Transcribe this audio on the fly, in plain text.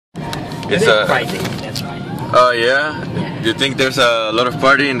It's a Friday. That's right. Oh yeah? Do you think there's a lot of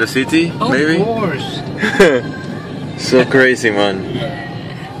party in the city? Maybe? Of course. So crazy, man.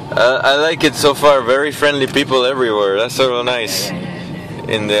 I like it so far. Very friendly people everywhere. That's so nice.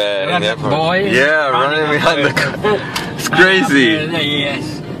 In the airport. Boy, yeah, running behind the car. It's crazy.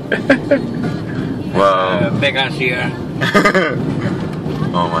 Yes. Wow. Beggars here.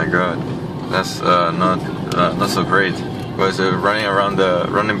 Oh my god. That's not so great. Because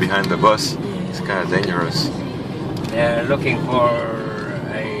running behind the bus. It's kind of dangerous. They're looking for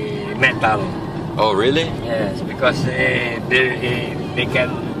a metal. Oh really? Yes, because they can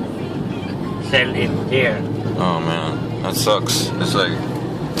sell it here. Oh man, that sucks. It's like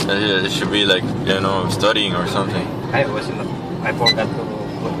it should be like studying or something. I forgot to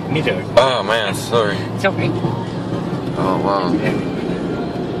put meter. Oh man, sorry. It's okay. Oh wow.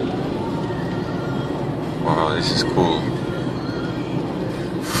 Wow, this is cool.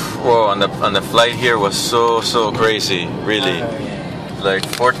 Whoa, and the flight here was so crazy, really. Yeah. Like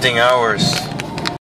 14 hours.